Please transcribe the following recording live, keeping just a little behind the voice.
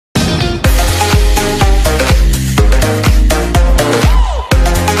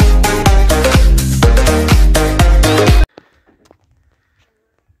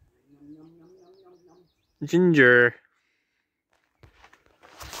Ginger.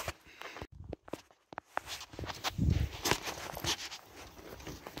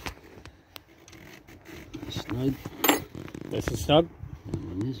 Snug. This is snug.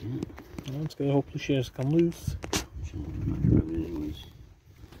 It is, yeah. Well, it's good. Hopefully she doesn't come loose.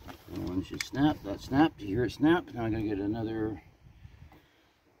 That one should snap. That snapped. You hear it snap. Now I'm gonna get another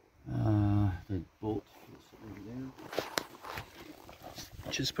the bolt over there.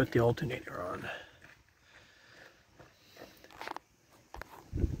 Just put the alternator on.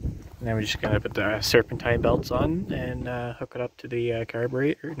 Now we're just gonna put the serpentine belts on and hook it up to the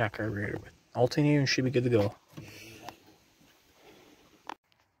carburetor, not carburetor, but alternator, and should be good to go.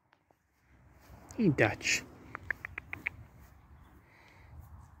 Hey, Dutch.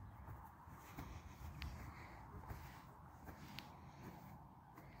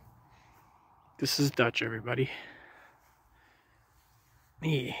 This is Dutch, everybody.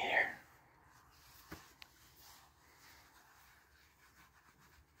 Hey there.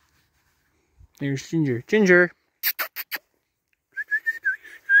 There's Ginger. Ginger!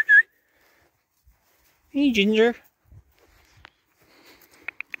 Hey, Ginger.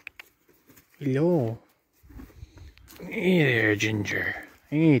 Hello. Hey there, Ginger.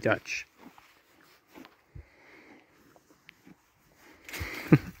 Hey, Dutch.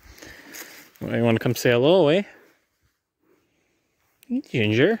 Well, you want to come say hello, eh? Hey,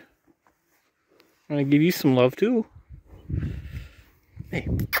 Ginger. I want to give you some love, too. Hey.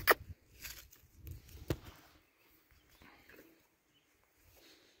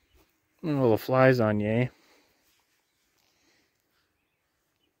 All the flies on you, eh?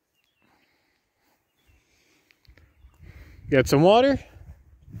 Got some water?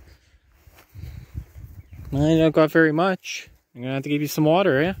 I don't got very much. I'm gonna have to give you some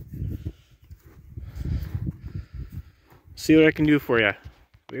water, eh? See what I can do for you.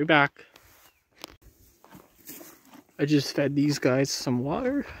 Be back. I just fed these guys some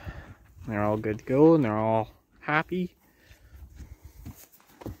water. They're all good to go and they're all happy.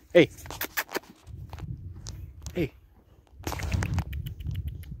 Hey. Hey.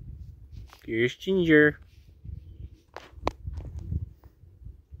 Here's Ginger.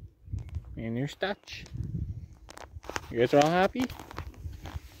 And there's Dutch. You guys are all happy?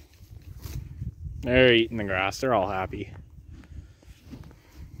 They're eating the grass. They're all happy.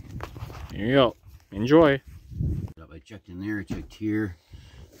 Here you go. Enjoy. I checked in there, checked here.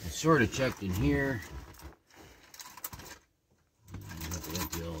 I sort of checked in here. I have to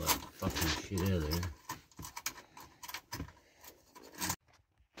empty all that fucking shit out of there.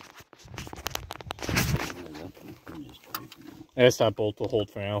 That's that bolt will hold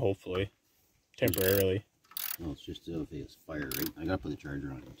for now, hopefully. Temporarily. No, it's just if it's fire, right? I gotta put the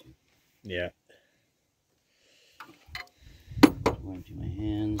charger on it too. Yeah. Going to my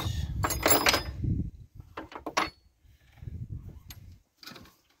hands.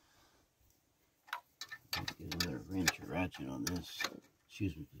 Let's get another wrench or ratchet on this.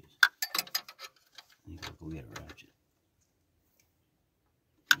 Excuse me, please. I think I'll go get a ratchet.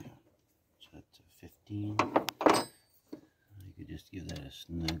 Yeah. So that's a 15. I could just give that a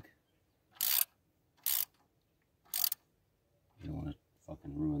snug. You don't want to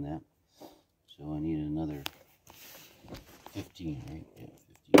fucking ruin that. So I need another 15, right? Yeah,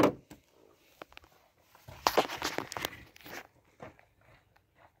 15.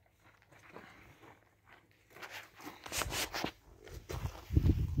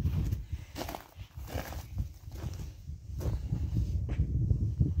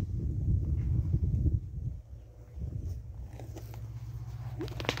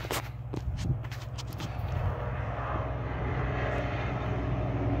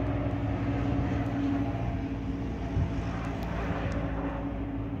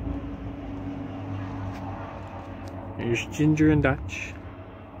 Here's Ginger and Dutch.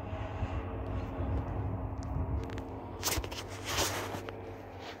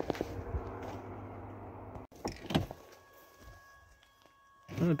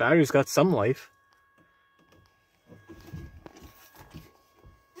 Well, the battery's got some life.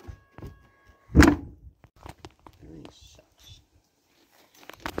 Everything sucks.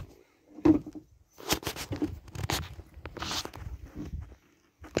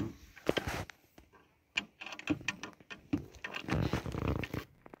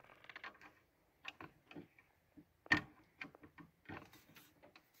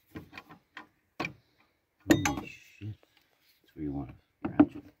 Holy shit. That's where you want to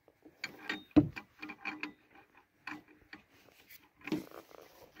ratchet.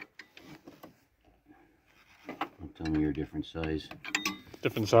 Don't tell me you're a different size.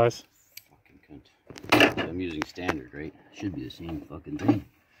 Different size. Fucking cunt. I'm using standard, right? Should be the same fucking thing.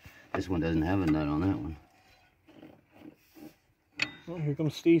 This one doesn't have a nut on that one. Oh, here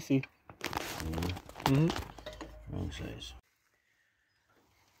comes Stacy. Wrong size.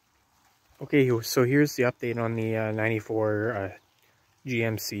 Okay, so here's the update on the 94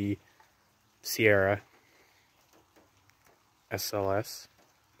 GMC Sierra SLS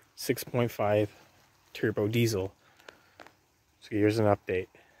 6.5 turbo diesel. So here's an update,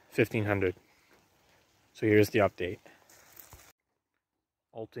 1500. So here's the update.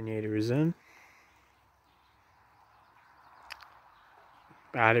 Alternator is in.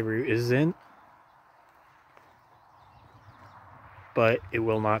 Battery is in. But it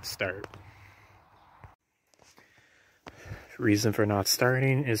will not start. Reason for not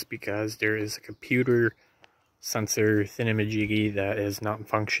starting is because there is a computer sensor thingamajiggy that is not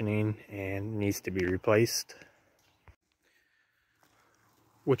functioning and needs to be replaced,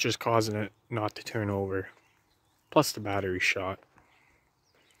 which is causing it not to turn over. Plus the battery shot.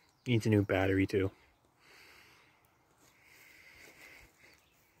 Needs a new battery too.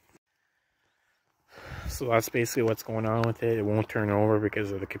 So that's basically what's going on with it. It won't turn over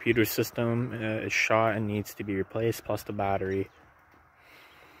because of the computer system is shot and needs to be replaced, plus the battery.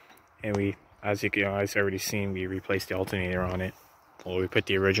 And we, as you guys already seen, we replaced the alternator on it. Well, we put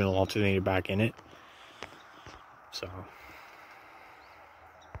the original alternator back in it. So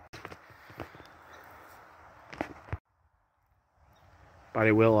but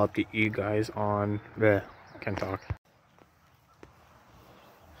I will update you guys on the can't talk.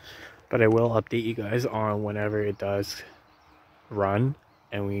 But I will update you guys on whenever it does run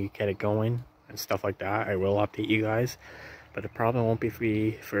and we get it going and stuff like that. I will update you guys, but it probably won't be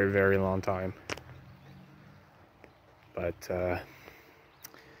free for a very long time. But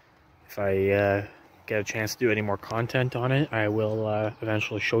if I get a chance to do any more content on it, I will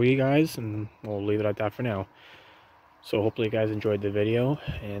eventually show you guys, and we'll leave it at that for now. So hopefully you guys enjoyed the video,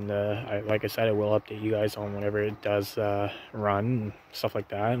 and like I said, I will update you guys on whenever it does run and stuff like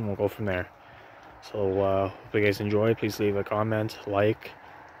that, and we'll go from there. So hope you guys enjoy. Please leave a comment, like,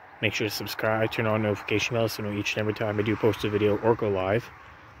 make sure to subscribe, turn on notification bells so you know each and every time I do post a video or go live.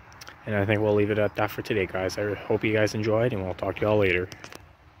 And I think we'll leave it at that for today, guys. I hope you guys enjoyed, and we'll talk to y'all later.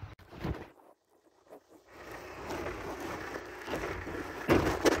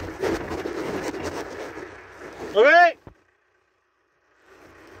 Okay.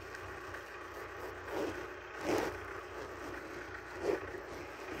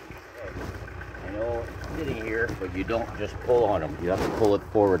 I know it's sitting here, but you don't just pull on them. You have to pull it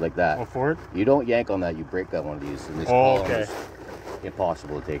forward like that. Go forward? You don't yank on that. You break that one of these. And this Oh, okay. is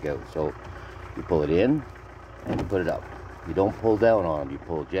impossible to take out. So you pull it in and you put it up. You don't pull down on them. You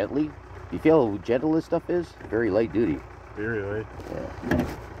pull gently. You feel how gentle this stuff is? Very light duty. Very light. Yeah. Okay.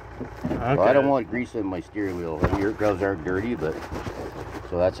 Well, I don't want grease in my steering wheel. Your gloves aren't dirty, but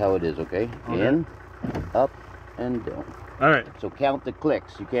so that's how it is, okay? In, up, and down. All right. So count the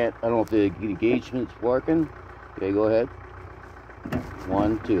clicks. You can't, I don't know if the engagement's working. Okay, go ahead.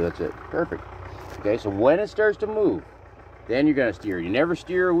 1, 2, that's it. Perfect. Okay, so when it starts to move, then you're going to steer. You never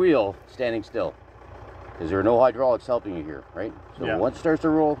steer a wheel standing still, because there are no hydraulics helping you here, right? So once it starts to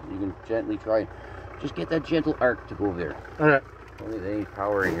roll, you can gently try, just get that gentle arc to go over there. All right. Only there ain't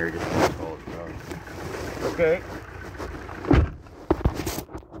power in here, just hold it down. Okay.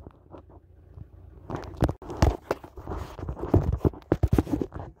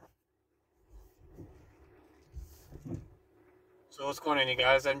 So what's going on, you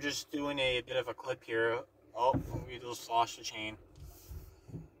guys? I'm just doing a bit of a clip here. Oh, we just lost the chain.